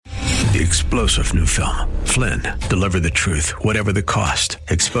The explosive new film, Flynn, deliver the truth, whatever the cost,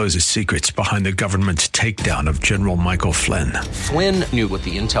 exposes secrets behind the government's takedown of General Michael Flynn. Flynn knew what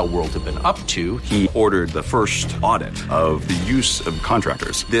the intel world had been up to. He ordered the first audit of the use of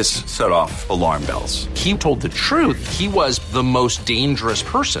contractors. This set off alarm bells. He told the truth. He was the most dangerous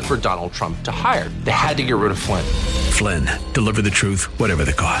person for Donald Trump to hire. They had to get rid of Flynn. Flynn, deliver the truth, whatever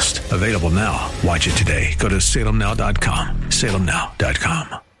the cost. Available now. Watch it today. Go to salemnow.com.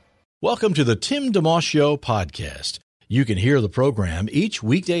 salemnow.com. Welcome to the Tim DeMoss Show podcast. You can hear the program each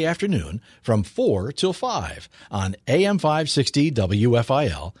weekday afternoon from 4 till 5 on AM 560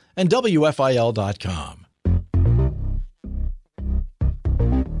 WFIL and WFIL.com.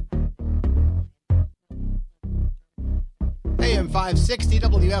 AM 560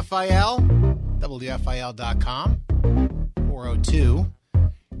 WFIL, WFIL.com, 402.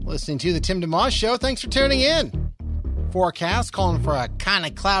 Listening to the Tim DeMoss Show. Thanks for tuning in. Forecast calling for a kind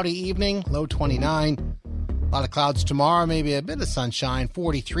of cloudy evening, low 29. A lot of clouds tomorrow, maybe a bit of sunshine,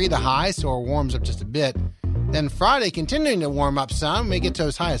 43 the high, so it warms up just a bit. Then Friday continuing to warm up some, may get to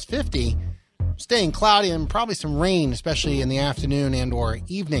as high as 50. Staying cloudy and probably some rain, especially in the afternoon and or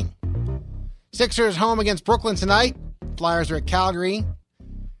evening. Sixers home against Brooklyn tonight. Flyers are at Calgary.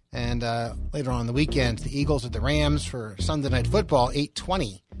 And later on the weekend, the Eagles at the Rams for Sunday Night Football,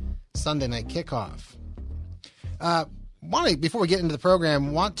 8:20, Sunday night kickoff. Before we get into the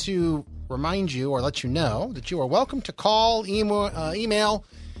program, want to remind you or let you know that you are welcome to call, email,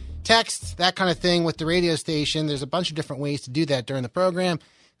 text, that kind of thing with the radio station. There's a bunch of different ways to do that during the program.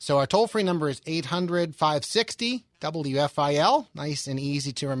 So our toll-free number is 800-560-WFIL. Nice and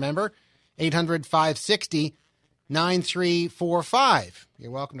easy to remember. 800-560-9345.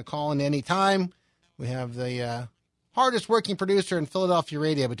 You're welcome to call in any time. We have the hardest working producer in Philadelphia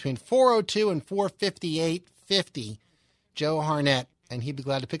radio between 4:02 and 4:58:50, Joe Harnett, and he'd be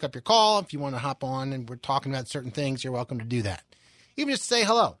glad to pick up your call. If you want to hop on and we're talking about certain things, you're welcome to do that. Even just say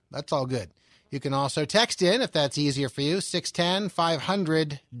hello. That's all good. You can also text in if that's easier for you.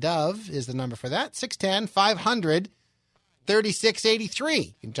 610-500-DOVE is the number for that. 610-500-3683.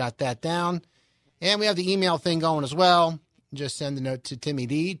 You can jot that down. And we have the email thing going as well. Just send a note to Timmy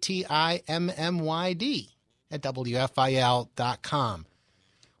D, TIMMYD, at WFIL.com.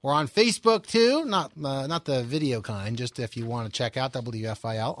 We're on Facebook, too. Not the video kind, just if you want to check out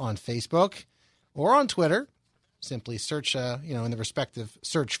WFIL on Facebook or on Twitter. Simply search, in the respective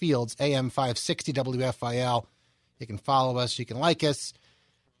search fields, AM 560 WFIL. You can follow us. You can like us.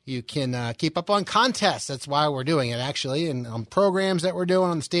 You can keep up on contests. That's why we're doing it, actually. And on programs that we're doing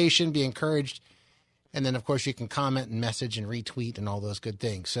on the station, be encouraged. And then, of course, you can comment and message and retweet and all those good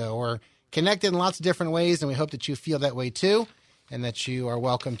things. So we're connected in lots of different ways, and we hope that you feel that way, too, and that you are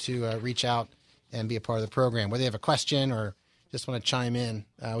welcome to reach out and be a part of the program. Whether you have a question or just want to chime in,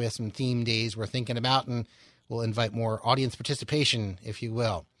 we have some theme days we're thinking about, and we'll invite more audience participation, if you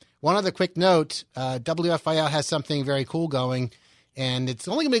will. One other quick note, WFIL has something very cool going, and it's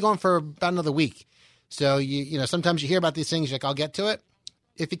only going to be going for about another week. So, sometimes you hear about these things, you're like, I'll get to it.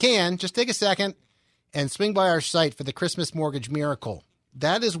 If you can, just take a second and swing by our site for the Christmas Mortgage Miracle.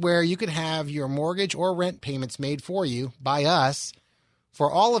 That is where you could have your mortgage or rent payments made for you by us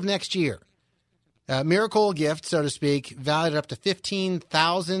for all of next year. Miracle gift, so to speak, valued up to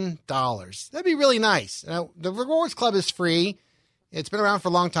 $15,000. That'd be really nice. Now, the Rewards Club is free. It's been around for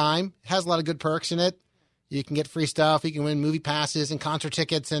a long time. It has a lot of good perks in it. You can get free stuff. You can win movie passes and concert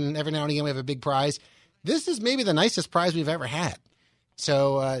tickets, and every now and again we have a big prize. This is maybe the nicest prize we've ever had.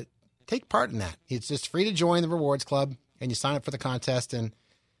 So take part in that. It's just free to join the Rewards Club, and you sign up for the contest, and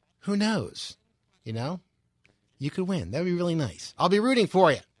who knows? You could win. That would be really nice. I'll be rooting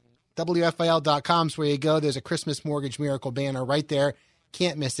for you. WFIL.com is where you go. There's a Christmas Mortgage Miracle banner right there.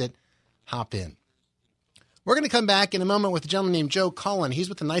 Can't miss it. Hop in. We're going to come back in a moment with a gentleman named Joe Cullen. He's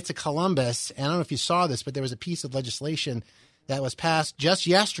with the Knights of Columbus. And I don't know if you saw this, but there was a piece of legislation that was passed just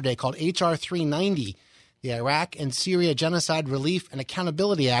yesterday called H.R. 390, the Iraq and Syria Genocide Relief and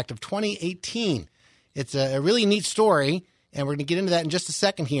Accountability Act of 2018. It's a really neat story, and we're going to get into that in just a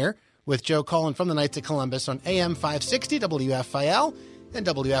second here with Joe Cullen from the Knights of Columbus on AM 560 WFIL and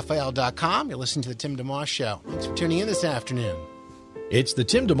WFIL.com. You're listening to the Tim DeMoss Show. Thanks for tuning in this afternoon. It's the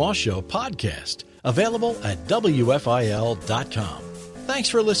Tim DeMoss Show podcast, available at WFIL.com. Thanks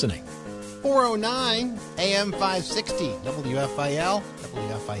for listening. 409 AM 560 WFIL,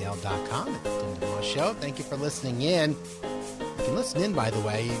 WFIL.com. It's the Tim DeMoss Show. Thank you for listening in. You can listen in, by the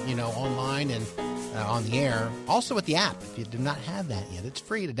way, online and on the air. Also with the app, if you do not have that yet. It's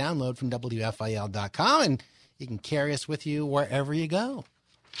free to download from WFIL.com, and you can carry us with you wherever you go.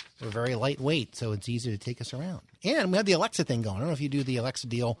 We're very lightweight, so it's easy to take us around. And we have the Alexa thing going. I don't know if you do the Alexa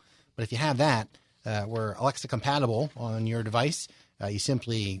deal, but But if you have that, we're Alexa compatible on your device. You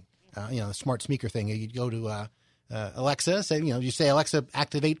simply, the smart speaker thing, you go to Alexa, you say, Alexa,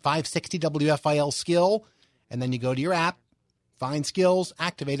 activate 560 WFIL skill, and then you go to your app, find skills,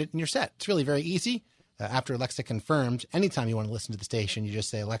 activate it, and you're set. It's really very easy. After Alexa confirms, anytime you want to listen to the station, you just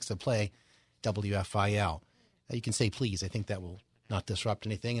say, Alexa, play WFIL. You can say please. I think that will not disrupt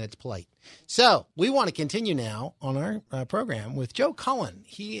anything, and it's polite. So we want to continue now on our program with Joe Cullen.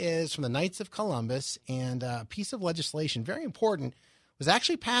 He is from the Knights of Columbus, and a piece of legislation, very important, was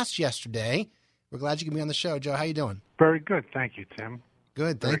actually passed yesterday. We're glad you can be on the show. Joe, how you doing? Very good. Thank you, Tim.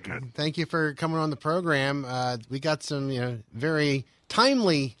 Good. Thank you for coming on the program. We got some very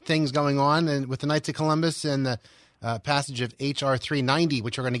timely things going on and with the Knights of Columbus and the passage of H.R. 390,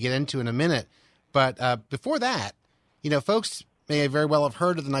 which we're going to get into in a minute. But before that, folks may very well have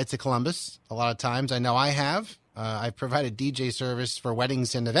heard of the Knights of Columbus a lot of times. I know I have. I've provided DJ service for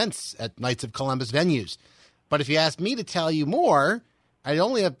weddings and events at Knights of Columbus venues. But if you ask me to tell you more, I'd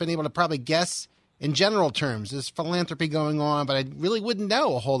only have been able to probably guess in general terms. There's philanthropy going on, but I really wouldn't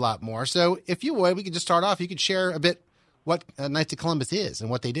know a whole lot more. So if you would, we could just start off. You could share a bit what Knights of Columbus is and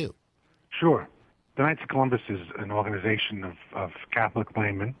what they do. Sure. The Knights of Columbus is an organization of Catholic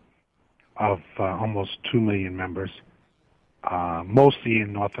laymen of almost 2 million members, mostly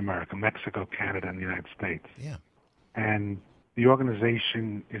in North America, Mexico, Canada, and the United States. Yeah. And the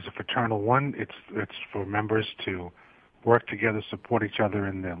organization is a fraternal one. It's for members to work together, support each other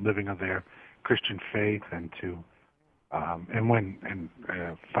in the living of their Christian faith, and to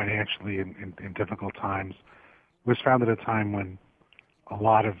financially in difficult times. It was founded at a time when a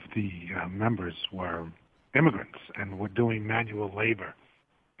lot of the members were immigrants and were doing manual labor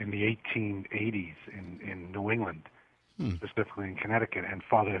in the 1880s in New England, specifically in Connecticut. And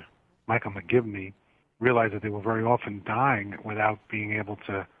Father Michael McGivney realized that they were very often dying without being able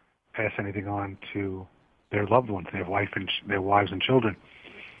to pass anything on to their loved ones, their wives and children.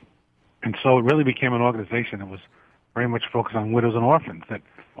 And so it really became an organization that was very much focused on widows and orphans, that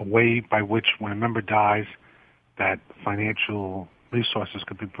a way by which when a member dies, that financial resources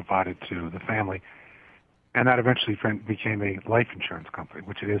could be provided to the family. And that eventually became a life insurance company,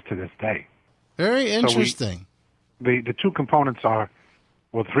 which it is to this day. Very interesting. So the two components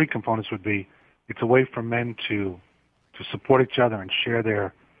three components would be, it's a way for men to support each other and share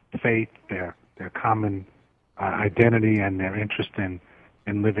their faith, their common identity, and their interest in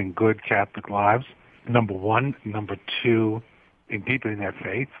living good Catholic lives, number one. Number two, in deepening their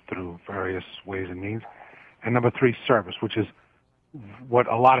faith through various ways and means. And number three, service, which is what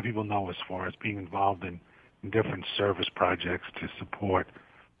a lot of people know us for, as being involved in different service projects to support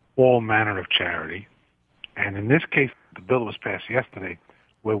all manner of charity. And in this case, the bill that was passed yesterday,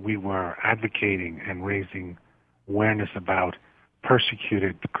 where we were advocating and raising awareness about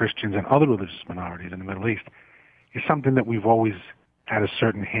persecuted Christians and other religious minorities in the Middle East, is something that we've always had a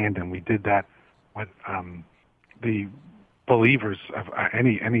certain hand in. We did that with the believers of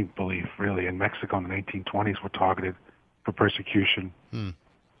any belief, really, in Mexico in the 1920s were targeted for persecution.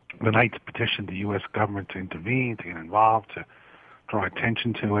 The Knights petitioned the U.S. government to intervene, to get involved, to draw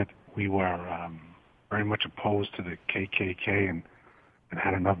attention to it. We were very much opposed to the KKK and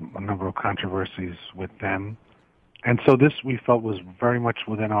had a number of controversies with them. And so this, we felt, was very much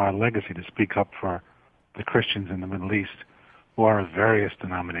within our legacy to speak up for the Christians in the Middle East, who are of various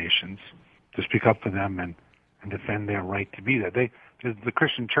denominations, to speak up for them and defend their right to be there. The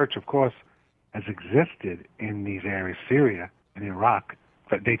Christian church, of course, has existed in these areas, Syria and Iraq,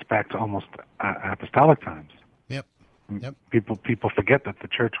 that dates back to almost apostolic times. Yep. People forget that the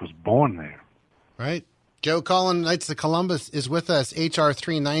church was born there. Right. Joe Cullen, Knights of Columbus, is with us. H.R.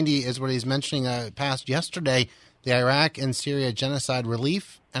 390 is what he's mentioning, passed yesterday, the Iraq and Syria Genocide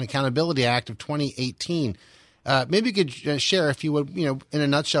Relief and Accountability Act of 2018. Maybe you could share, if you would, in a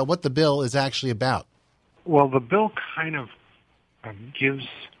nutshell, what the bill is actually about. Well, the bill kind of gives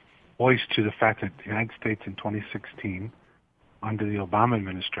voice to the fact that the United States in 2016, under the Obama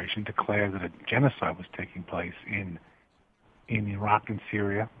administration, declared that a genocide was taking place in Iraq and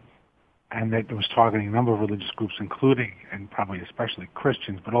Syria, and that it was targeting a number of religious groups, including, and probably especially,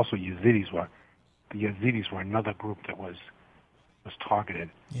 Christians, but also Yazidis were another group that was targeted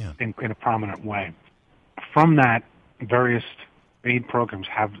in a prominent way. From that, various aid programs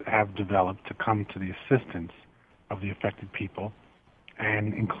have developed to come to the assistance of the affected people,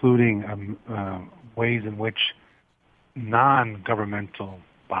 and including ways in which non-governmental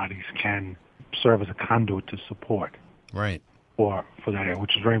bodies can serve as a conduit to support. Right. For that area,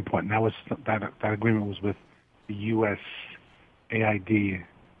 which is very important. That agreement was with the USAID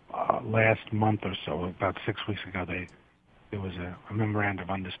last month or so, about 6 weeks ago. there was a memorandum of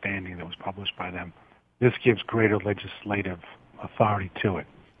understanding that was published by them. This gives greater legislative authority to it.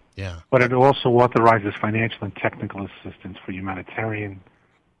 Yeah. But it also authorizes financial and technical assistance for humanitarian,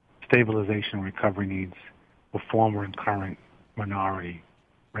 stabilization and recovery needs for former and current minority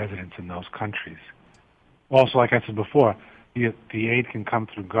residents in those countries. Also, like I said before, the aid can come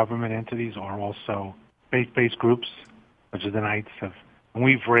through government entities or also faith-based groups, such as the Knights of. And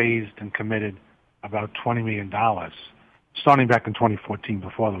we've raised and committed about $20 million, starting back in 2014,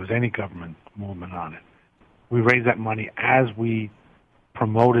 before there was any government movement on it. We raised that money as we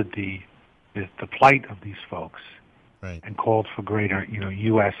promoted the plight of these folks, right, and called for greater,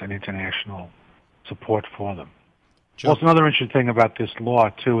 U.S. and international support for them. Sure. Also, another interesting thing about this law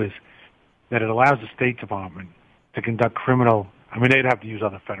too is that it allows the State Department to conduct criminal. I mean, they'd have to use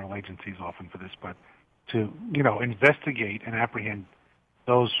other federal agencies often for this, but to investigate and apprehend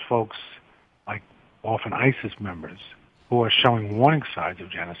those folks, like often ISIS members, who are showing warning signs of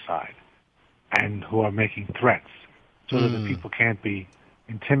genocide and who are making threats, so that the people can't be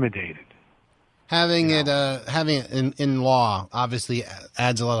intimidated. Having it in law obviously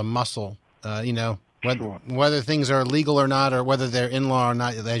adds a lot of muscle. Sure. Whether things are legal or not, or whether they're in law or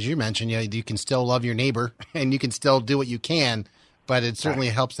not, as you mentioned, you can still love your neighbor and you can still do what you can. But it certainly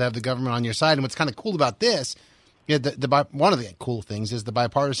helps to have the government on your side. And what's kind of cool about this, one of the cool things is the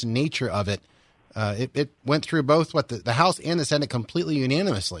bipartisan nature of it. It went through both the House and the Senate completely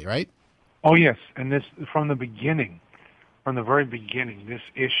unanimously, right? Oh yes, and this from the very beginning, this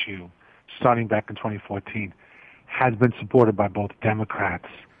issue, starting back in 2014, has been supported by both Democrats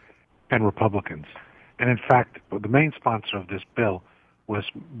and Republicans. And in fact, the main sponsor of this bill was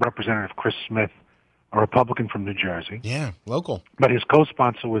Representative Chris Smith, a Republican from New Jersey. Yeah, local. But his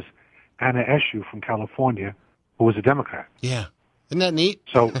co-sponsor was Anna Eshoo from California, who was a Democrat. Yeah. Isn't that neat?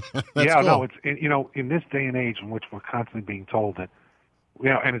 So, yeah, cool. no, it's, in this day and age in which we're constantly being told that,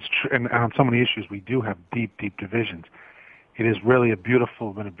 and it's true, and on so many issues we do have deep, deep divisions. It is really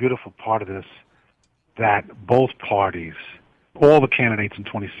been a beautiful part of this that both parties, all the candidates in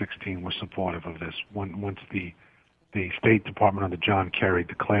 2016 were supportive of this once the State Department under John Kerry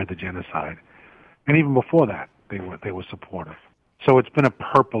declared the genocide. And even before that, they were supportive. So it's been a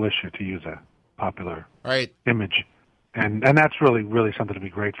purple issue, to use a popular image. And that's really, really something to be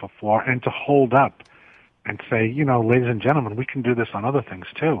grateful for, and to hold up and say, ladies and gentlemen, we can do this on other things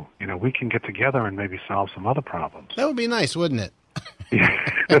too. We can get together and maybe solve some other problems. That would be nice, wouldn't it? Yeah,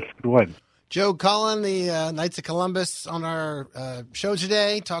 it would. Joe Cullen, the Knights of Columbus, on our show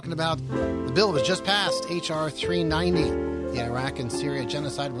today, talking about the bill that was just passed, H.R. 390, the Iraq and Syria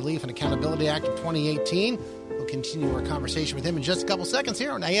Genocide Relief and Accountability Act of 2018. We'll continue our conversation with him in just a couple seconds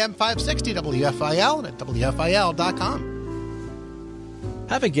here on AM 560 WFIL and at WFIL.com.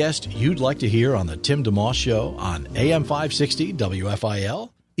 Have a guest you'd like to hear on the Tim DeMoss Show on AM 560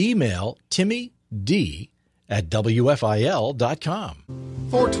 WFIL? Email Timmy D at WFIL.com.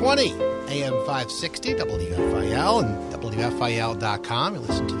 420 AM 560 WFIL and WFIL.com. You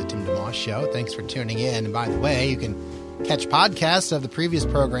listen to the Tim DeMoss Show. Thanks for tuning in. And by the way, you can catch podcasts of the previous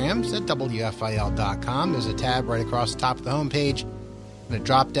programs at WFIL.com. There's a tab right across the top of the homepage and a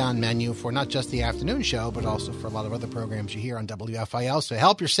drop-down menu for not just the afternoon show, but also for a lot of other programs you hear on WFIL. So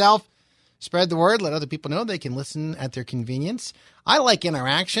help yourself. Spread the word. Let other people know they can listen at their convenience. I like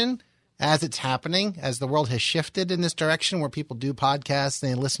interaction as it's happening, as the world has shifted in this direction where people do podcasts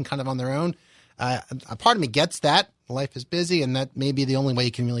and they listen kind of on their own. A part of me gets that. Life is busy, and that may be the only way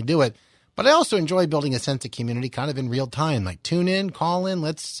you can really do it. But I also enjoy building a sense of community kind of in real time, like tune in, call in,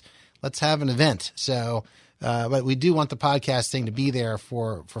 let's have an event. So, but we do want the podcast thing to be there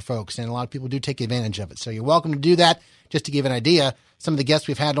for folks, and a lot of people do take advantage of it. So you're welcome to do that. Just to give an idea, some of the guests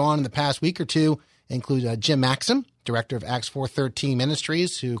we've had on in the past week or two include Jim Maxim, director of Acts 413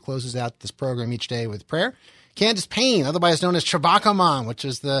 Ministries, who closes out this program each day with prayer. Candace Payne, otherwise known as Chewbacca, which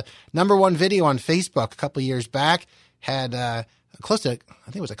was the #1 video on Facebook a couple of years back, had close to, I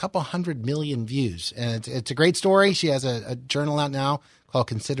think it was a couple 100 million views. And it's a great story. She has a journal out now called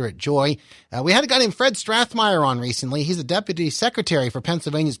Consider It Joy. We had a guy named Fred Strathmeyer on recently. He's the deputy secretary for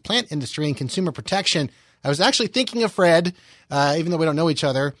Pennsylvania's plant industry and consumer protection. I was actually thinking of Fred, even though we don't know each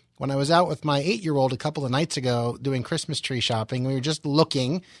other, when I was out with my 8-year-old a couple of nights ago doing Christmas tree shopping. We were just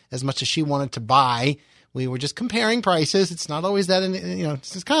looking as much as she wanted to buy. We were just comparing prices. It's not always that,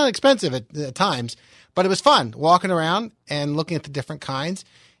 it's kind of expensive at times, but it was fun walking around and looking at the different kinds.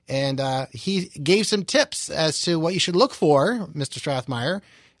 And he gave some tips as to what you should look for, Mr. Strathmeyer.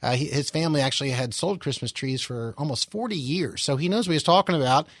 His family actually had sold Christmas trees for almost 40 years, so he knows what he's talking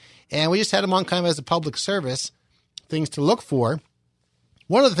about. And we just had him on kind of as a public service, things to look for.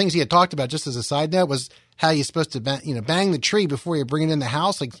 One of the things he had talked about, just as a side note, was how you're supposed to bang the tree before you bring it in the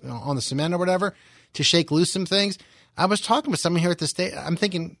house, like on the cement or whatever, to shake loose some things. I was talking with someone here at the state. I'm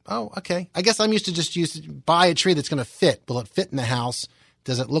thinking, oh, okay. I guess I'm used to buy a tree that's going to fit. Will it fit in the house?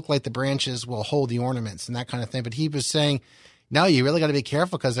 Does it look like the branches will hold the ornaments and that kind of thing? But he was saying, no, you really got to be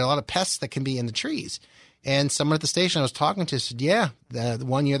careful because there are a lot of pests that can be in the trees. And someone at the station I was talking to said, yeah, the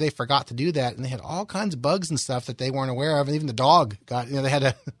one year they forgot to do that, and they had all kinds of bugs and stuff that they weren't aware of. And even the dog they had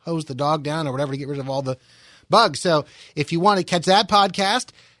to hose the dog down or whatever to get rid of all the bugs. So if you want to catch that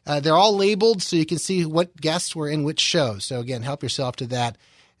podcast, they're all labeled so you can see what guests were in which shows. So again, help yourself to that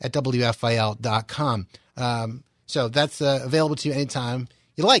at WFIL.com. So that's available to you anytime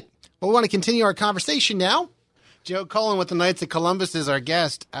you like. Well, we want to continue our conversation now. Joe Cullen with the Knights of Columbus is our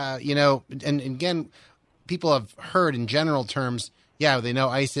guest. And again, people have heard in general terms, they know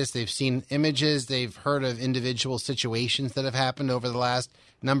ISIS. They've seen images. They've heard of individual situations that have happened over the last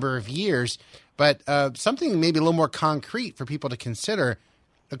number of years. But something maybe a little more concrete for people to consider,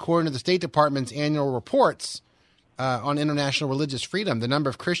 according to the State Department's annual reports on international religious freedom, the number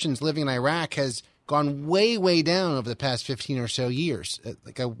of Christians living in Iraq has gone way, way down over the past 15 or so years,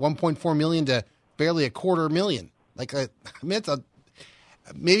 like a 1.4 million to barely 250,000.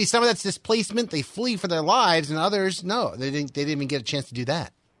 Maybe some of that's displacement. They flee for their lives, and others, no, they didn't even get a chance to do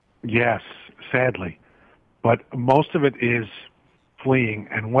that. Yes, sadly. But most of it is fleeing.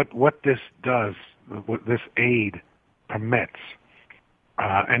 And what this does, what this aid permits,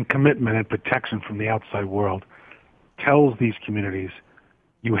 and commitment and protection from the outside world, tells these communities,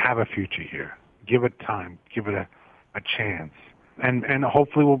 you have a future here. Give it time. Give it a chance. And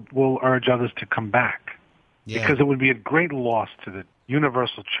hopefully we'll urge others to come back. Yeah. Because it would be a great loss to the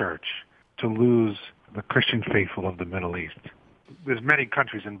universal church to lose the Christian faithful of the Middle East. There's many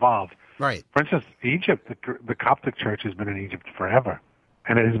countries involved. Right. For instance, Egypt, the Coptic church has been in Egypt forever,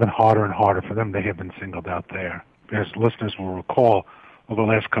 and it has been harder and harder for them. They have been singled out there. As listeners will recall, over the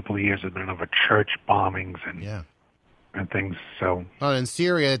last couple of years, there have been over church bombings and things. So, well, in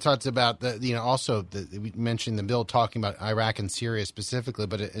Syria, it talks about we mentioned the bill talking about Iraq and Syria specifically,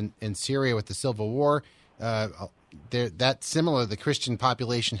 but in Syria with the civil war, that's similar. The Christian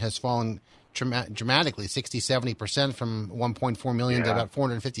population has fallen dramatically, 60-70% from 1.4 million to about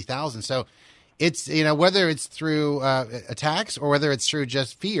 450,000. So it's, whether it's through attacks or whether it's through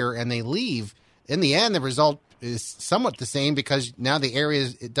just fear and they leave, in the end, the result is somewhat the same because now the area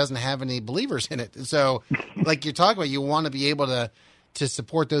it doesn't have any believers in it. So like you're talking about, you want to be able to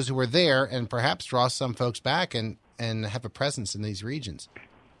support those who are there and perhaps draw some folks back and have a presence in these regions.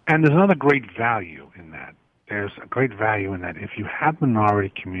 And there's another great value in that. There's a great value in that if you have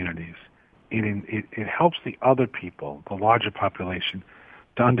minority communities, it helps the other people, the larger population,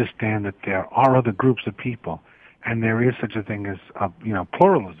 to understand that there are other groups of people, and there is such a thing as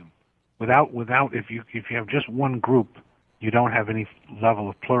pluralism. Without if you have just one group, you don't have any level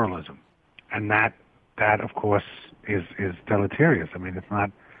of pluralism, and that of course is deleterious. I mean, it's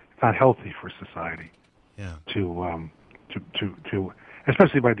not healthy for society. Yeah. To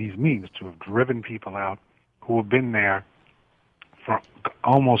especially by these means, to have driven people out who have been there for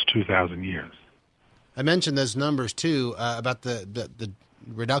almost 2,000 years. I mentioned those numbers too about the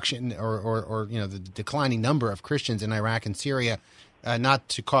reduction or the declining number of Christians in Iraq and Syria, not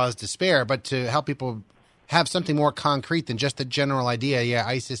to cause despair, but to help people have something more concrete than just the general idea. Yeah,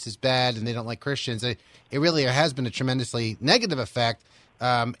 ISIS is bad and they don't like Christians. It really has been a tremendously negative effect.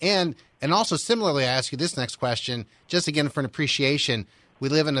 And also similarly, I ask you this next question, just again for an appreciation. We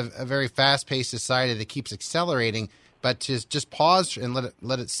live in a very fast-paced society that keeps accelerating, but to just pause and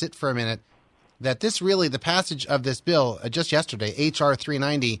let it sit for a minute, that the passage of this bill just yesterday, H.R.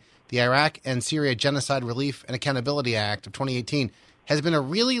 390, the Iraq and Syria Genocide Relief and Accountability Act of 2018, has been a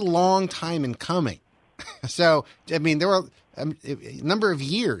really long time in coming. So, I mean, there were a number of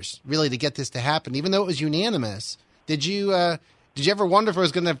years, really, to get this to happen, even though it was unanimous. Did you ever wonder if it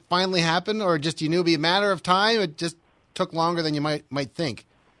was going to finally happen, or just you knew it would be a matter of time? It just took longer than you might think.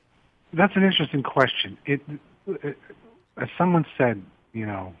 That's an interesting question. As someone said,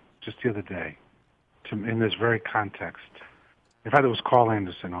 just the other day, in this very context, in fact, it was Carl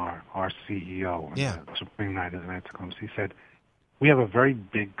Anderson, our CEO, the Supreme Knight of the Knights of Columbus. He said, "We have a very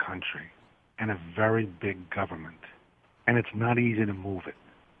big country and a very big government, and it's not easy to move it."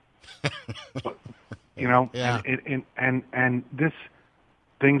 But, and this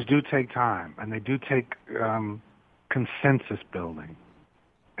things do take time, and they do take consensus building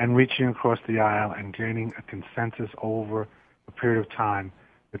and reaching across the aisle and gaining a consensus over a period of time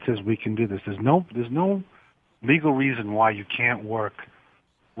that says we can do this. There's no legal reason why you can't work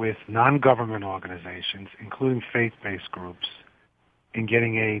with non-government organizations, including faith-based groups, in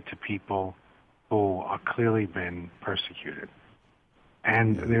getting aid to people who are clearly been persecuted.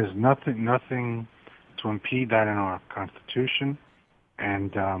 And there's nothing to impede that in our Constitution.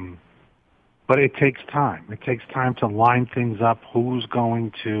 And but it takes time. It takes time to line things up, who's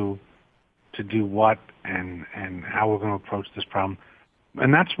going to do what, and how we're going to approach this problem.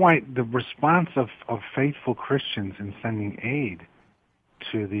 And that's why the response of faithful Christians in sending aid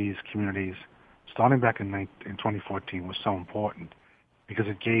to these communities, starting back in 2014, was so important, because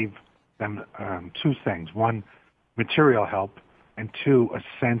it gave them two things. One, material help, and two, a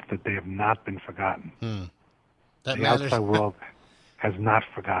sense that they have not been forgotten. That the matters. outside world has not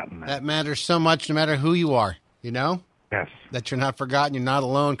forgotten that. That matters so much, no matter who you are, you know? Yes. That you're not forgotten, you're not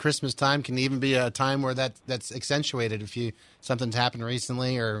alone. Christmas time can even be a time where that's accentuated if something's happened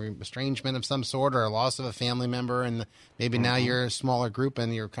recently, or estrangement of some sort, or a loss of a family member, and maybe now you're a smaller group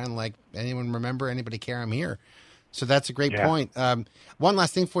and you're kind of like, anyone remember, anybody care, I'm here. So that's a great point. One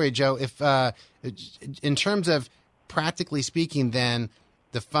last thing for you, Joe. If in terms of practically speaking, then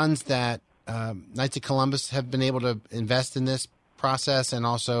the funds that Knights of Columbus have been able to invest in this process and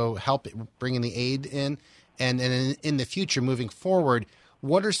also help bringing the aid in, and in the future moving forward,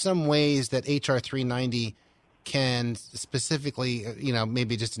 what are some ways that HR 390 can specifically,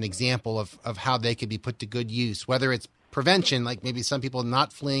 maybe just an example of how they could be put to good use, whether it's prevention, like maybe some people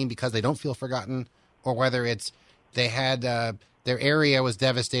not fleeing because they don't feel forgotten, or whether it's they had their area was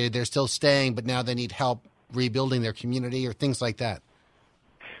devastated, they're still staying, but now they need help rebuilding their community, or things like that?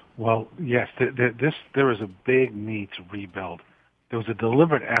 Well, yes, there is a big need to rebuild. There was a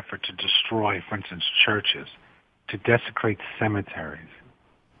deliberate effort to destroy, for instance, churches, to desecrate cemeteries,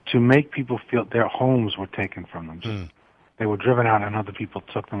 to make people feel their homes were taken from them. They were driven out and other people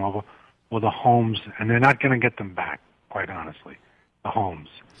took them over. Well, the homes, and they're not going to get them back, quite honestly, the homes.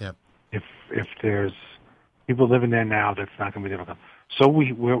 Yep. If there's people living there now, that's not going to be difficult. So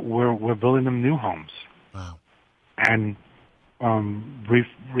we're building them new homes. Wow. And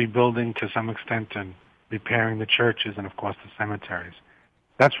rebuilding to some extent, and repairing the churches, and of course the cemeteries.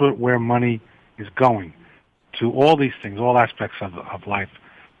 That's where money is going, to all these things, all aspects of life,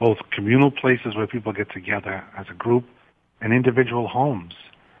 both communal places where people get together as a group, and individual homes.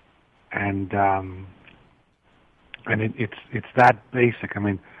 And it's that basic. I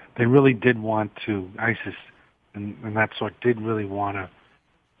mean, they really did want to, ISIS and that sort did really want to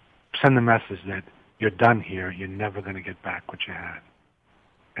send the message that you're done here, you're never going to get back what you had.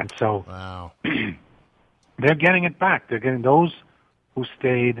 And so wow. They're getting it back. They're getting those who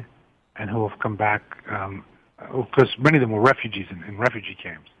stayed and who have come back, because many of them were refugees in refugee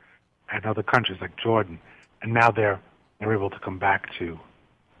camps and other countries like Jordan, and now they're able to come back to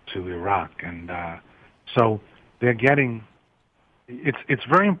Iraq, and so they're getting. It's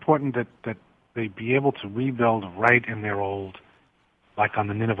very important that they be able to rebuild right in their old, like on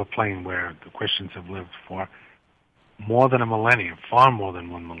the Nineveh Plain, where the Christians have lived for more than a millennium, far more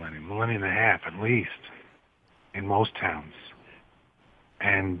than 1 millennium, millennium and a half at least, in most towns,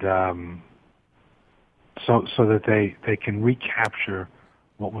 and so that they can recapture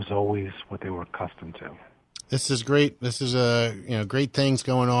what was always what they were accustomed to. This is great. This is great things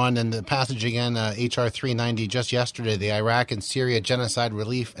going on. And the passage again, HR 390, just yesterday, the Iraq and Syria Genocide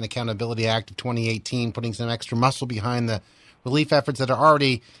Relief and Accountability Act of 2018, putting some extra muscle behind the relief efforts that are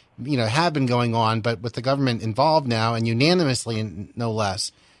already, have been going on, but with the government involved now, and unanimously, no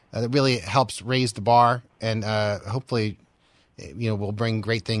less, that really helps raise the bar, and hopefully, will bring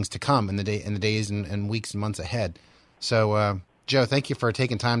great things to come in the days and weeks and months ahead. So, Joe, thank you for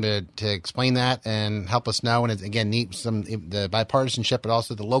taking time to explain that and help us know. And again, need the bipartisanship, but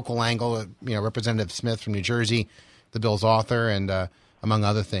also the local angle. Representative Smith from New Jersey, the bill's author, and among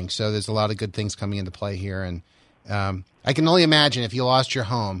other things. So there's a lot of good things coming into play here. And I can only imagine if you lost your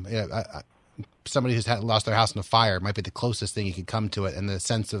home, somebody who's lost their house in a fire might be the closest thing you could come to it, and the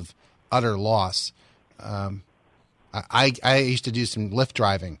sense of utter loss. I used to do some Lyft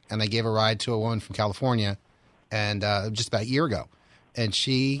driving, and I gave a ride to a woman from California, and just about a year ago, and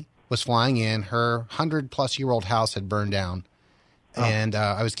she was flying in. Her 100-plus-year-old house had burned down, and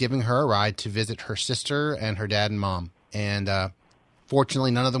I was giving her a ride to visit her sister and her dad and mom. And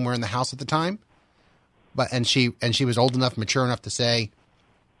fortunately, none of them were in the house at the time. And she was old enough, mature enough to say,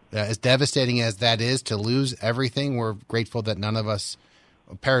 as devastating as that is to lose everything, we're grateful that none of us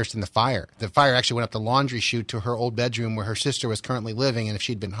perished in the fire. The fire actually went up the laundry chute to her old bedroom where her sister was currently living, and if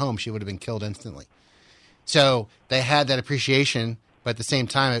she'd been home, she would have been killed instantly. So they had that appreciation, but at the same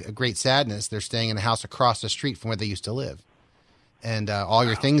time, a great sadness. They're staying in a house across the street from where they used to live. And all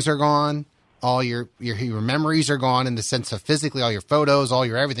your things are gone. All your memories are gone in the sense of physically, all your photos, all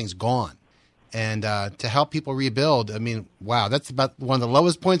your everything's gone. And to help people rebuild, I mean, wow, that's about one of the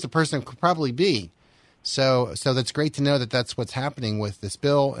lowest points a person could probably be. So that's great to know that that's what's happening with this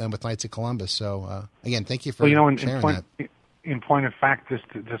bill and with Knights of Columbus. So, again, thank you for sharing that. In point of fact,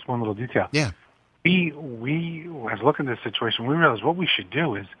 just one little detail. Yeah. We as looking at this situation, we realized what we should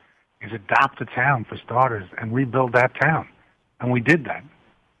do is adopt a town for starters and rebuild that town. And we did that.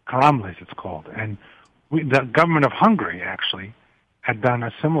 Karamlis, it's called. And the government of Hungary, actually, had done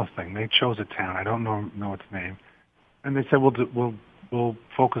a similar thing. They chose a town. I don't know its name. And they said, we'll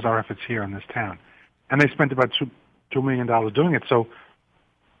focus our efforts here in this town. And they spent about $2 million doing it. So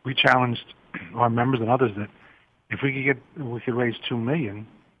we challenged our members and others that if we could raise $2 million,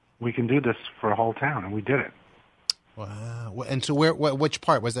 we can do this for a whole town, and we did it. Wow! And so, which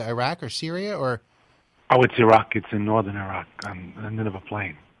part was it? Iraq or Syria or? Oh, it's Iraq. It's in northern Iraq on the Nineveh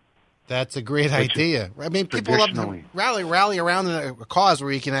Plain. That's a great idea. I mean, people love to rally around a cause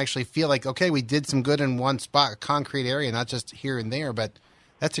where you can actually feel like, okay, we did some good in one spot, a concrete area, not just here and there. But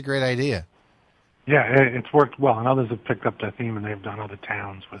that's a great idea. Yeah, it's worked well, and others have picked up that theme, and they've done other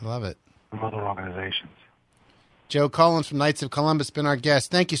towns with love it from other organizations. Joe Collins from Knights of Columbus been our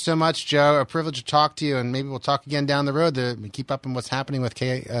guest. Thank you so much, Joe. A privilege to talk to you, and maybe we'll talk again down the road to keep up on what's happening with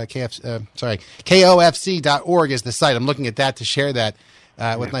KOFC.org is the site. I'm looking at that to share that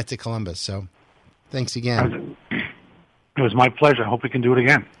with Knights of Columbus. So thanks again. It was my pleasure. I hope we can do it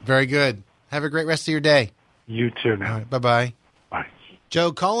again. Very good. Have a great rest of your day. You too now. All right, bye-bye. Bye.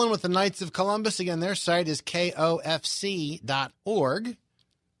 Joe Cullen with the Knights of Columbus. Again, their site is KOFC.org.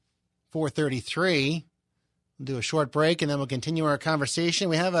 4:33. We'll do a short break, and then we'll continue our conversation.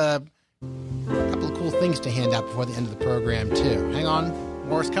 We have a couple of cool things to hand out before the end of the program, too. Hang on.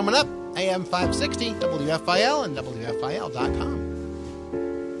 More is coming up. AM 560, WFIL, and WFIL.com.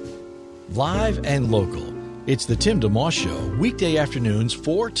 Live and local. It's the Tim DeMoss Show, weekday afternoons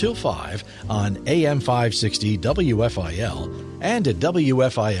 4 till 5 on AM 560 WFIL and at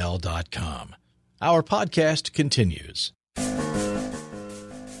WFIL.com. Our podcast continues.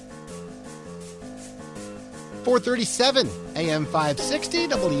 437 AM 560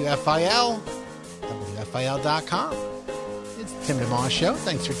 WFIL, WFIL.com. It's the Tim DeMoss Show.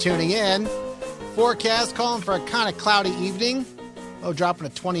 Thanks for tuning in. Forecast calling for a kind of cloudy evening. Dropping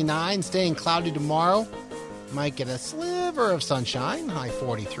to 29, staying cloudy tomorrow. Might get a sliver of sunshine, high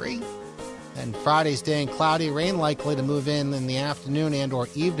 43. And Friday staying cloudy, rain likely to move in the afternoon and or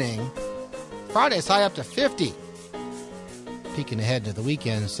evening. Friday's high up to 50. Peeking ahead to the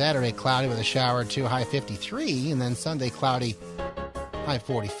weekend, Saturday cloudy with a shower or two, high 53, and then Sunday cloudy, high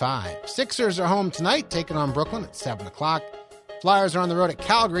 45. Sixers are home tonight, taking on Brooklyn at 7 o'clock. Flyers are on the road at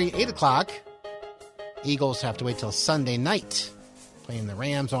Calgary, 8 o'clock. Eagles have to wait till Sunday night, playing the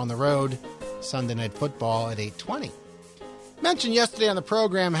Rams on the road, Sunday Night Football at 8:20. Mentioned yesterday on the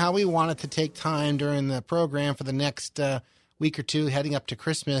program how we wanted to take time during the program for the next week or two heading up to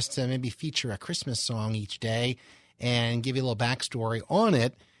Christmas to maybe feature a Christmas song each day and give you a little backstory on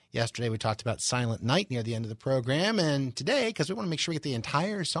it. Yesterday we talked about Silent Night near the end of the program, and today, because we want to make sure we get the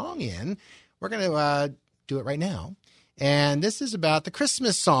entire song in, we're going to do it right now. And this is about the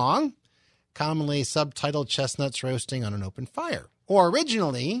Christmas song, commonly subtitled Chestnuts Roasting on an Open Fire, or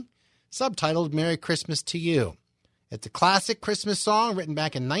originally subtitled Merry Christmas to You. It's a classic Christmas song written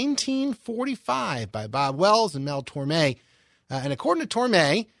back in 1945 by Bob Wells and Mel Torme. And according to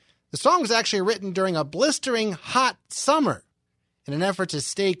Torme, the song was actually written during a blistering hot summer in an effort to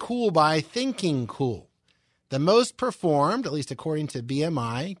stay cool by thinking cool. The most performed, at least according to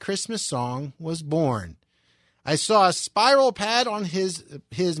BMI, Christmas song was born. I saw a spiral pad on his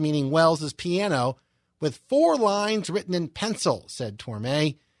meaning Wells' piano with 4 lines written in pencil, said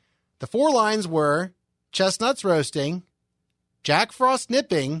Torme. The 4 lines were chestnuts roasting, Jack Frost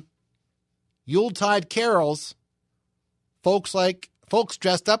nipping, Yuletide carols, folks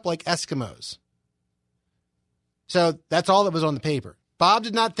dressed up like Eskimos. So that's all that was on the paper. Bob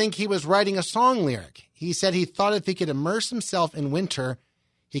did not think he was writing a song lyric. He said he thought if he could immerse himself in winter,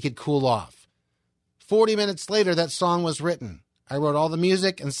 he could cool off. 40 minutes later, that song was written. I wrote all the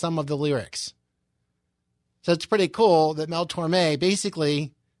music and some of the lyrics. So it's pretty cool that Mel Torme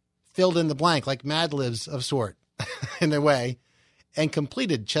basically filled in the blank, like Mad Libs of sort, in a way, and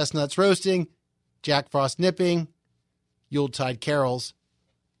completed Chestnuts Roasting, Jack Frost Nipping, Yuletide Carols,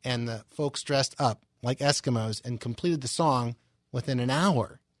 and the folks dressed up like Eskimos, and completed the song within an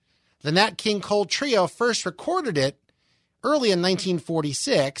hour. The Nat King Cole Trio first recorded it early in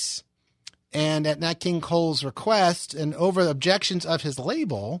 1946, and at Nat King Cole's request and over the objections of his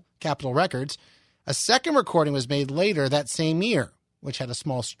label, Capitol Records, a second recording was made later that same year, which had a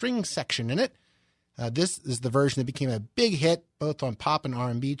small string section in it. This is the version that became a big hit both on pop and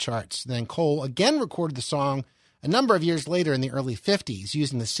R&B charts. Then Cole again recorded the song a number of years later in the early 50s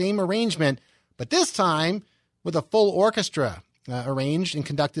using the same arrangement, but this time with a full orchestra arranged and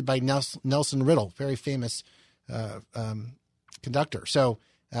conducted by Nelson Riddle, very famous conductor. So,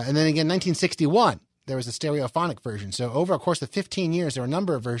 and then again, 1961, there was a stereophonic version. So over a course of 15 years, there were a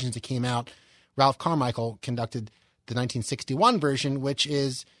number of versions that came out. Ralph Carmichael conducted the 1961 version, which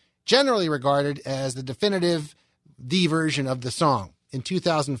is generally regarded as the definitive, the version of the song. In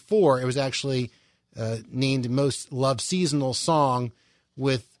 2004, it was actually named most loved seasonal song,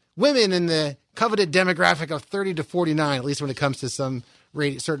 with women in the coveted demographic of 30 to 49, at least when it comes to some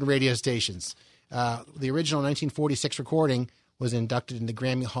certain radio stations. The original 1946 recording was inducted into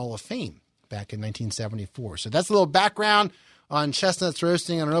Grammy Hall of Fame back in 1974. So that's a little background on Chestnuts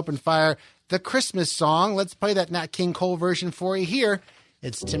Roasting on an Open Fire, the Christmas song. Let's play that Nat King Cole version for you here.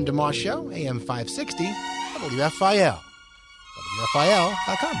 It's Tim DeMoss Show, AM 560, WFIL,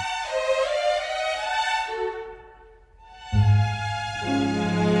 WFIL.com.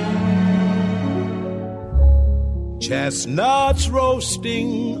 Chestnuts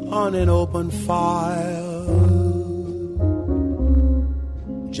roasting on an open fire,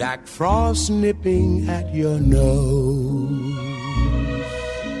 Jack Frost nipping at your nose,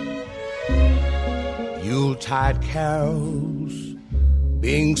 Yuletide carols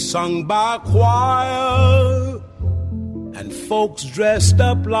being sung by a choir, and folks dressed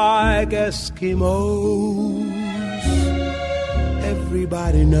up like Eskimos.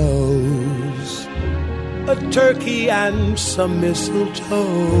 Everybody knows a turkey and some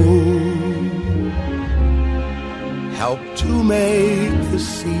mistletoe help to make the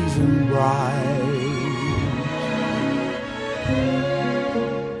season bright.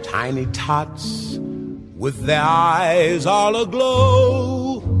 Tiny tots with their eyes all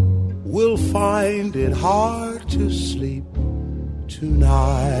aglow will find it hard to sleep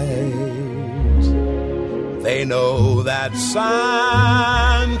tonight. They know that Santa's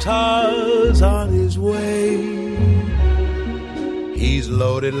on his way. He's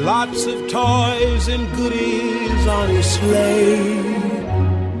loaded lots of toys and goodies on his sleigh.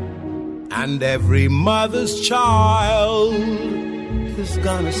 And every mother's child is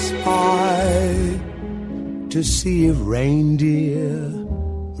gonna spy to see if reindeer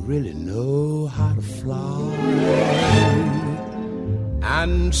really know how to fly.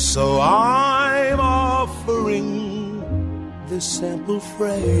 And so I'm offering this simple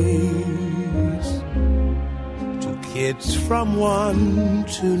phrase to kids from 1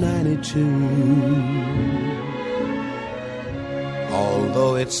 to 92.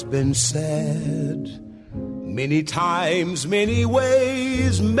 Although it's been said many times, many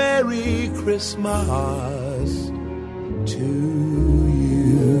ways, Merry Christmas to you.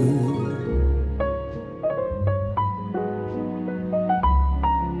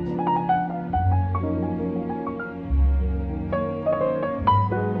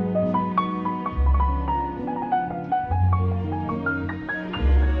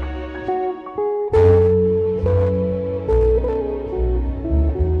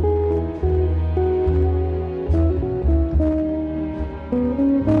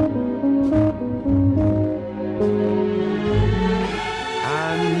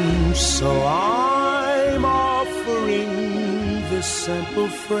 Simple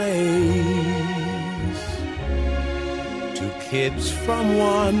phrase to kids from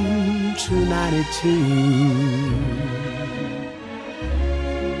 1 to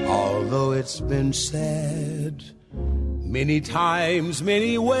 92. Although it's been said many times,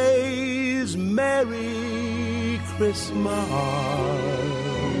 many ways, Merry Christmas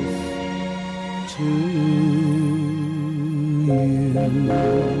to you.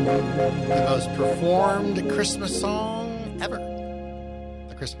 The most performed Christmas song ever.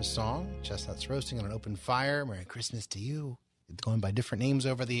 Christmas song, Chestnuts Roasting on an Open Fire, Merry Christmas to You. It's going by different names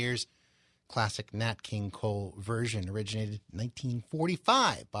over the years. Classic Nat King Cole version originated in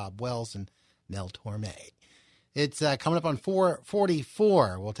 1945, Bob Wells and Mel Torme. It's coming up on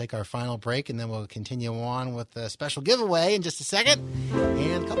 4:44. We'll take our final break, and then we'll continue on with a special giveaway in just a second,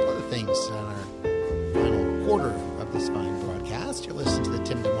 and a couple other things on our final quarter of this fine broadcast. You're listening to the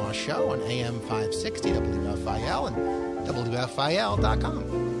Tim DeMoss Show on AM 560, WFIL, and WFIL.com.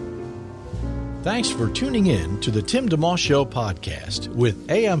 Thanks for tuning in to the Tim DeMoss Show podcast with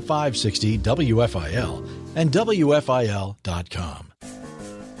AM 560 WFIL and WFIL.com.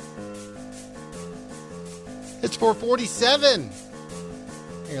 It's 4:47.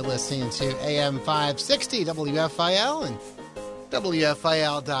 You're listening to AM 560 WFIL and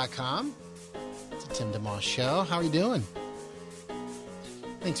WFIL.com. It's the Tim DeMoss Show. How are you doing?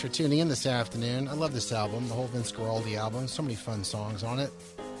 Thanks for tuning in this afternoon. I love this album, the whole Vince Guaraldi album. So many fun songs on it.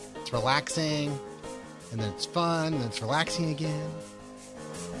 It's relaxing, and then it's fun, and then it's relaxing again.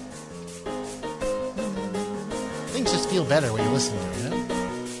 Things just feel better when you listen to it, you know?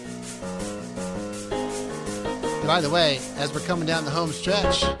 And by the way, as we're coming down the home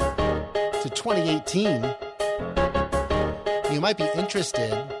stretch to 2018, you might be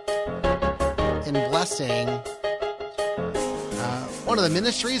interested in blessing one of the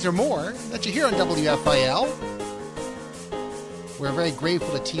ministries or more that you hear on WFIL. We're very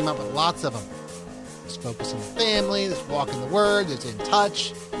grateful to team up with lots of them. There's Focus on the Family, there's Walk in the Word, there's In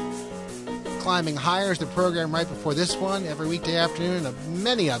Touch. Climbing Higher is the program right before this one, every weekday afternoon, and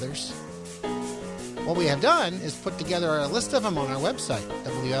many others. What we have done is put together a list of them on our website,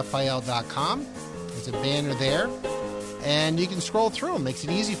 WFIL.com. There's a banner there, and you can scroll through them. Makes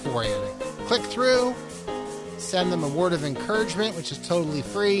it easy for you to click through, send them a word of encouragement, which is totally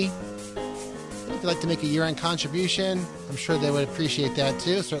free. And if you'd like to make a year-end contribution, I'm sure they would appreciate that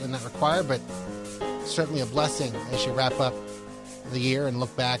too. Certainly not required, but certainly a blessing as you wrap up the year and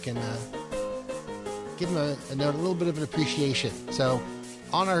look back and give them a note, a little bit of an appreciation. So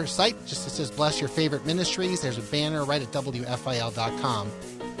on our site, just it says Bless Your Favorite Ministries. There's a banner right at WFIL.com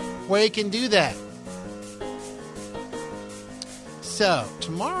where you can do that. So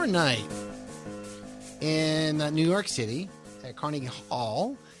tomorrow night in New York City at Carnegie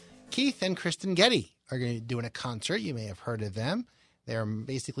Hall, Keith and Kristen Getty are going to be doing a concert. You may have heard of them. They're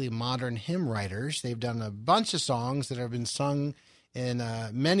basically modern hymn writers. They've done a bunch of songs that have been sung in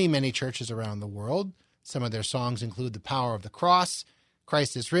many, many churches around the world. Some of their songs include The Power of the Cross,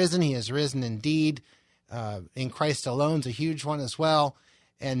 Christ is Risen, He is Risen Indeed, In Christ Alone's a huge one as well.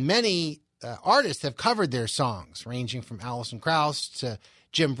 And many artists have covered their songs, ranging from Alison Krauss to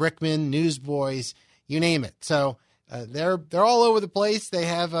Jim Brickman, Newsboys, you name it. So they're all over the place. They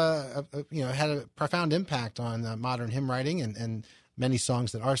have had a profound impact on modern hymn writing and many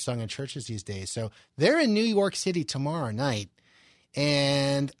songs that are sung in churches these days. So they're in New York City tomorrow night.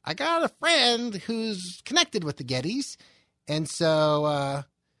 And I got a friend who's connected with the Gettys. And so I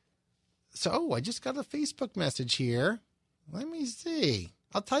just got a Facebook message here. Let me see.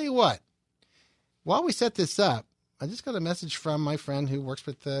 I'll tell you what. While we set this up, I just got a message from my friend who works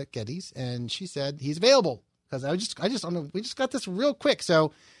with the Gettys, and she said he's available. Because we just got this real quick.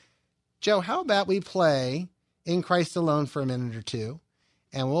 So, Joe, how about we play In Christ Alone for a minute or two,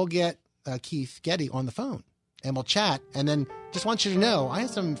 and we'll get Keith Getty on the phone, and we'll chat. And then just want you to know, I have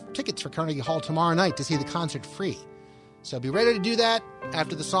some tickets for Carnegie Hall tomorrow night to see the concert free. So be ready to do that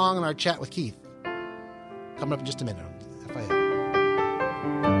after the song and our chat with Keith. Coming up in just a minute. FIL.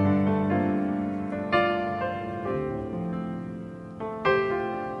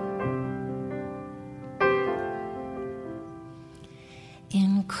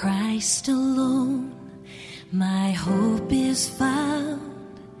 In Christ alone, my hope is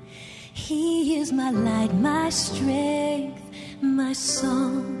found. He is my light, my strength, my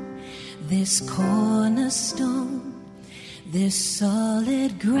song, this cornerstone, this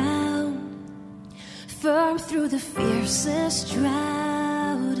solid ground, firm through the fiercest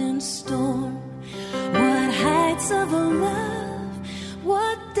drought and storm. What heights of love,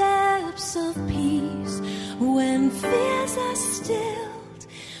 what depths of peace, when fears are stilled,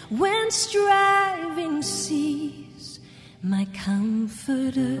 when striving cease. My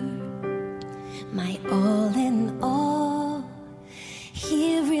comforter, my all in all,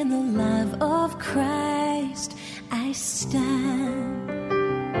 here in the love of Christ I stand.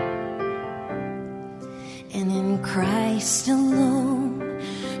 And in Christ alone,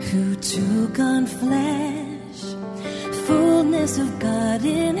 who took on flesh, fullness of God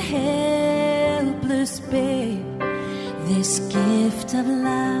in helpless babe, this gift of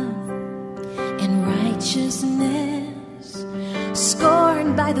love and righteousness,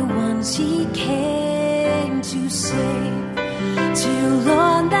 scorned by the ones he came to save, till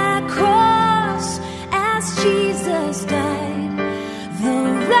on that cross, as Jesus died, the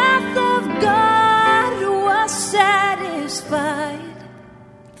wrath of God was satisfied.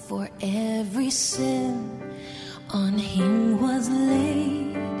 For every sin on him was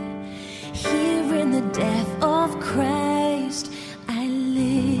laid. Here in the death of Christ I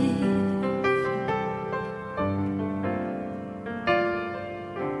live.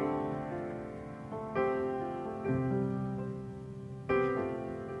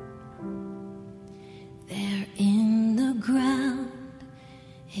 There in the ground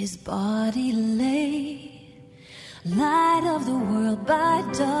his body lay, light of the world by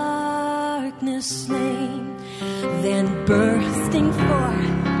darkness slain, then bursting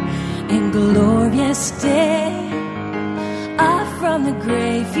forth in glorious day, up from from the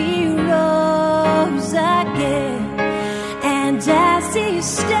grave he rose again, and as he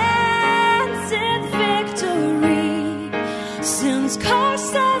stands in victory, sin's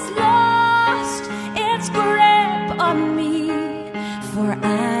curse has lost its grip on me, for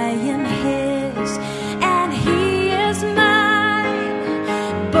I am his and he is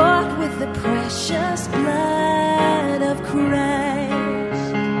mine, bought with the precious blood of Christ.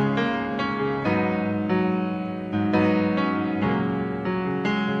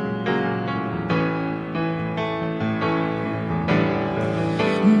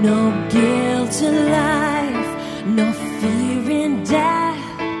 No guilt in life, no fear in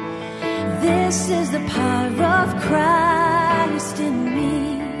death. This is the power of Christ in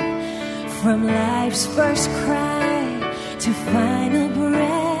me. From life's first cry to final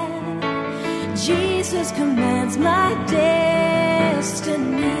breath, Jesus commands my destiny.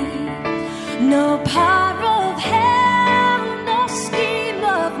 No power of hell, no scheme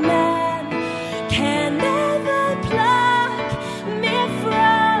of man can ever pluck me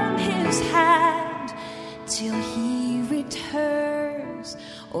from his hand till he returns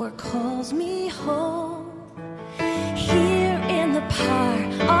or calls me home. Here in the power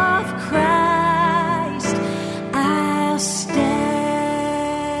of Christ I'll stand.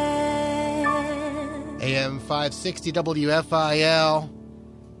 AM 560 WFIL.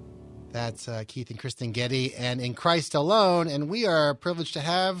 That's Keith and Kristen Getty and In Christ Alone. And we are privileged to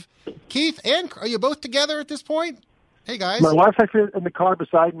have Keith and are you both together at this point? Hey, guys. My wife's actually in the car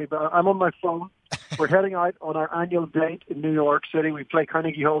beside me, but I'm on my phone. We're heading out on our annual date in New York City. We play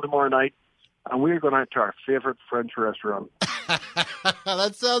Carnegie Hall tomorrow night, and we're going out to our favorite French restaurant.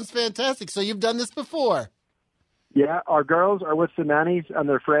 That sounds fantastic. So you've done this before? Yeah, our girls are with the nannies and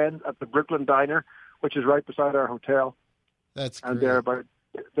their friends at the Brooklyn Diner, which is right beside our hotel. That's great. And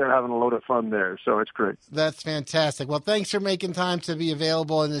they're having a load of fun there, so it's great. That's fantastic. Well, thanks for making time to be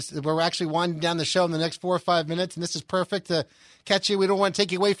available. And we're actually winding down the show in the next 4 or 5 minutes, and this is perfect to catch you. We don't want to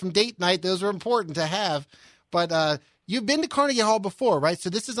take you away from date night. Those are important to have. But you've been to Carnegie Hall before, right? So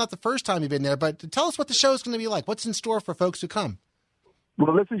this is not the first time you've been there. But tell us what the show is going to be like. What's in store for folks who come?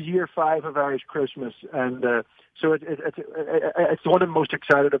 Well, this is year 5 of Irish Christmas, and so it's the one I'm most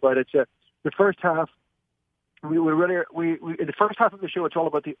excited about. It's the first half. We in the first half of the show, it's all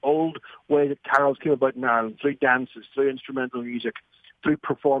about the old way that carols came about in Ireland, through dances, through instrumental music, through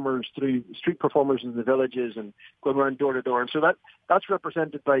performers, through street performers in the villages and going around door to door. And so that's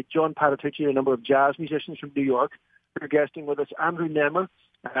represented by John Patitucci and a number of jazz musicians from New York who are guesting with us. Andrew Nemmer,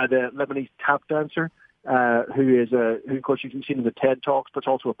 the Lebanese tap dancer, who of course you can see in the TED Talks, but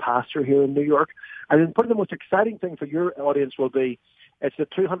also a pastor here in New York. And then probably the most exciting thing for your audience will be, it's the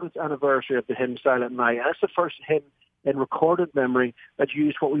 200th anniversary of the hymn Silent Night, and it's the first hymn in recorded memory that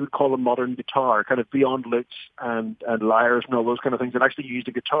used what we would call a modern guitar, kind of beyond lutes and lyres and all those kind of things, and actually used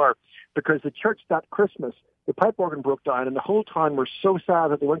a guitar. Because the church that Christmas, the pipe organ broke down, and the whole town were so sad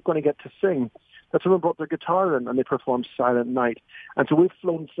that they weren't going to get to sing, that someone brought their guitar in and they performed Silent Night. And so we've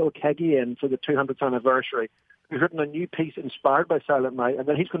flown Phil Keggy in for the 200th anniversary. He's written a new piece inspired by Silent Night, and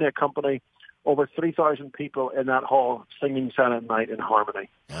then he's going to accompany over 3,000 people in that hall singing Silent Night in harmony.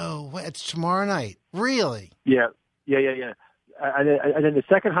 Oh, it's tomorrow night. Really? Yeah. And then the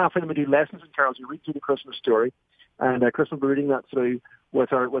second half of them, we do lessons and carols. We read through the Christmas story, and Chris will be reading that through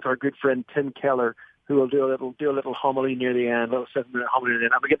with our good friend Tim Keller, who will do a little homily near the end, a little 7-minute homily near the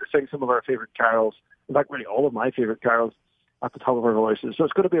end, and we get to sing some of our favorite carols. In fact, really all of my favorite carols at the top of our voices. So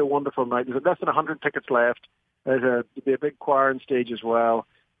it's going to be a wonderful night. There's less than 100 tickets left. There'll be a big choir on stage as well,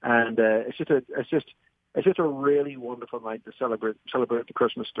 and it's just a really wonderful night to celebrate the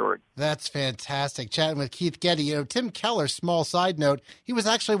Christmas story. That's fantastic. Chatting with Keith Getty. You know, Tim Keller, small side note, he was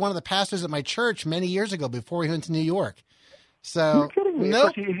actually one of the pastors at my church many years ago before he went to New York. So, you're kidding me.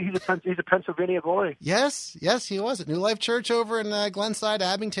 Nope. He's a Pennsylvania boy. Yes, he was at New Life Church over in Glenside,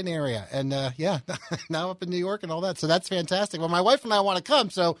 Abington area. And, now up in New York and all that. So that's fantastic. Well, my wife and I want to come,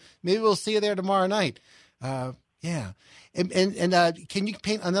 so maybe we'll see you there tomorrow night. Yeah. And can you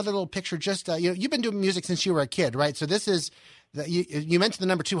paint another little picture? Just, you've been doing music since you were a kid, right? So this is, you mentioned the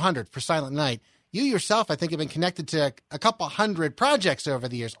number 200 for Silent Night. You yourself, I think, have been connected to a couple hundred projects over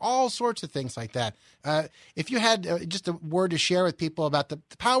the years, all sorts of things like that. If you had just a word to share with people about the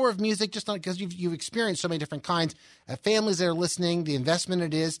power of music, just because you've experienced so many different kinds, families that are listening, the investment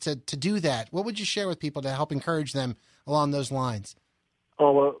it is to do that, what would you share with people to help encourage them along those lines?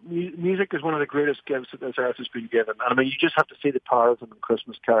 Oh, well, music is one of the greatest gifts that this earth has been given. And I mean, you just have to see the power of them in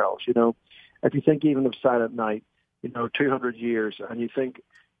Christmas carols. You know, if you think even of Silent Night, 200 years, and you think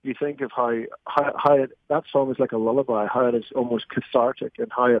of how that song is like a lullaby, how it is almost cathartic,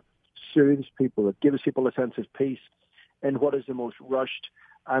 and how it soothes people, it gives people a sense of peace. in what is the most rushed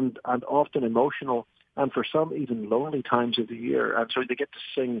and often emotional, and for some even lonely times of the year. And so they get to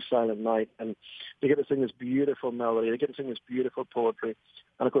sing Silent Night, and they get to sing this beautiful melody, they get to sing this beautiful poetry,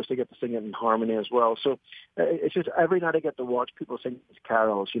 and of course they get to sing it in harmony as well. So it's just every night I get to watch people sing these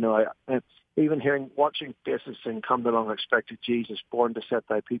carols. You know, even watching faces sing, "Come the long expected Jesus, born to set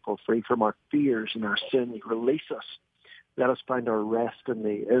thy people free from our fears and our sin. Release us. Let us find our rest in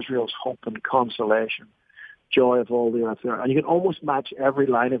thee, Israel's hope and consolation, joy of all the earth." And you can almost match every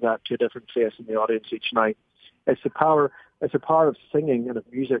line of that to a different face in the audience each night. It's the power of singing and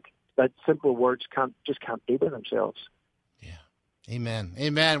of music that simple words can't do by themselves. Yeah. Amen.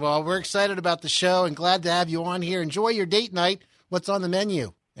 Amen. Well, we're excited about the show and glad to have you on here. Enjoy your date night. What's on the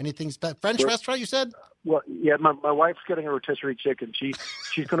menu? Anything French restaurant, you said? Well, yeah, my wife's getting a rotisserie chicken. She's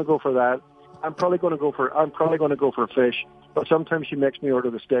going to go for that. I'm probably going to go for fish, but sometimes she makes me order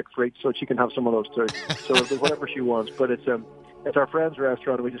the steak frites so she can have some of those too. So whatever she wants. But it's our friend's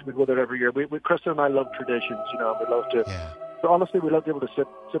restaurant. We go there every year. Krista and I love traditions. You know, we love to. Yeah. But honestly, we love to be able to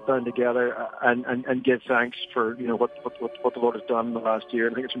sit down together and give thanks for what the Lord has done in the last year.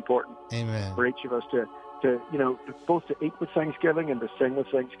 And I think it's important. Amen. For each of us to both to eat with Thanksgiving and to sing with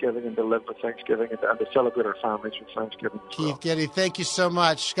Thanksgiving and to live with Thanksgiving and to celebrate our families with Thanksgiving. Keith Getty, thank you so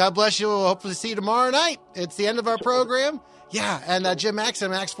much. God bless you. We'll hopefully see you tomorrow night. It's the end of our program. Yeah, and Jim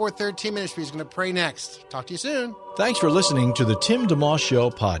Maxim, Acts 4:13 Ministry, is going to pray next. Talk to you soon. Thanks for listening to the Tim DeMoss Show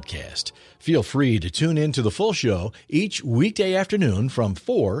podcast. Feel free to tune in to the full show each weekday afternoon from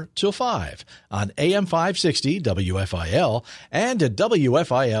 4 till 5 on AM 560 WFIL and at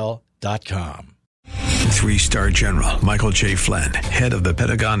WFIL.com. 3-star General Michael J. Flynn, head of the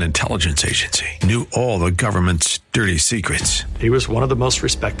Pentagon Intelligence Agency, knew all the government's dirty secrets. He was one of the most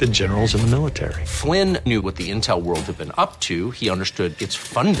respected generals in the military. Flynn knew what the intel world had been up to. He understood its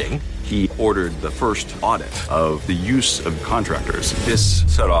funding. He ordered the first audit of the use of contractors. This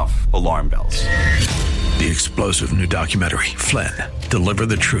set off alarm bells. The explosive new documentary, Flynn, Deliver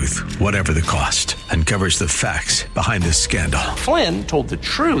the Truth, Whatever the Cost, uncovers the facts behind this scandal. Flynn told the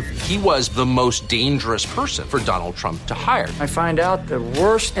truth. He was the most dangerous person for Donald Trump to hire. I find out the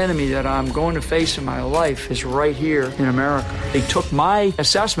worst enemy that I'm going to face in my life is right here in America. They took my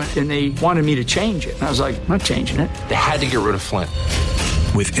assessment and they wanted me to change it. And I was like, I'm not changing it. They had to get rid of Flynn.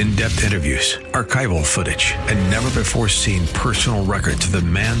 With in-depth interviews, archival footage, and never-before-seen personal records of the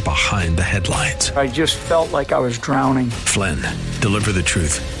man behind the headlines. I just felt like I was drowning. Flynn, Deliver the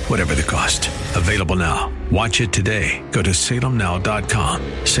Truth, Whatever the Cost. Available now. Watch it today. Go to salemnow.com.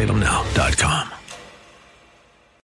 salemnow.com.